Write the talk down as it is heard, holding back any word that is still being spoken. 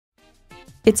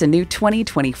It's a new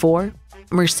 2024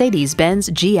 Mercedes-Benz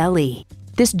GLE.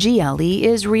 This GLE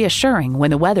is reassuring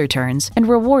when the weather turns and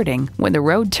rewarding when the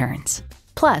road turns.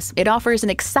 Plus, it offers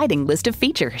an exciting list of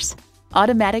features.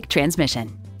 Automatic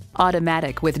transmission,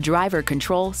 automatic with driver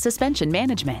control suspension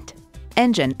management,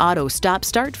 engine auto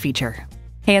stop-start feature,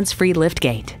 hands-free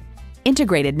liftgate,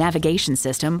 integrated navigation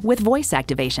system with voice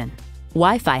activation,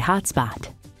 Wi-Fi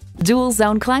hotspot,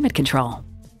 dual-zone climate control,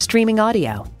 streaming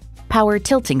audio, power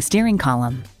tilting steering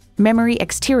column, memory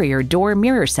exterior door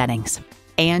mirror settings,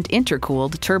 and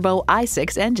intercooled turbo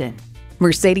i6 engine.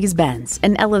 Mercedes-Benz,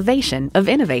 an elevation of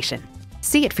innovation.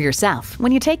 See it for yourself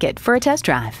when you take it for a test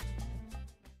drive.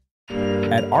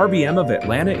 At RBM of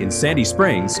Atlanta in Sandy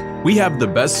Springs, we have the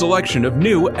best selection of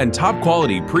new and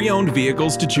top-quality pre-owned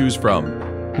vehicles to choose from.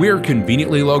 We are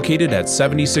conveniently located at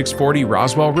 7640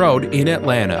 Roswell Road in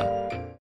Atlanta.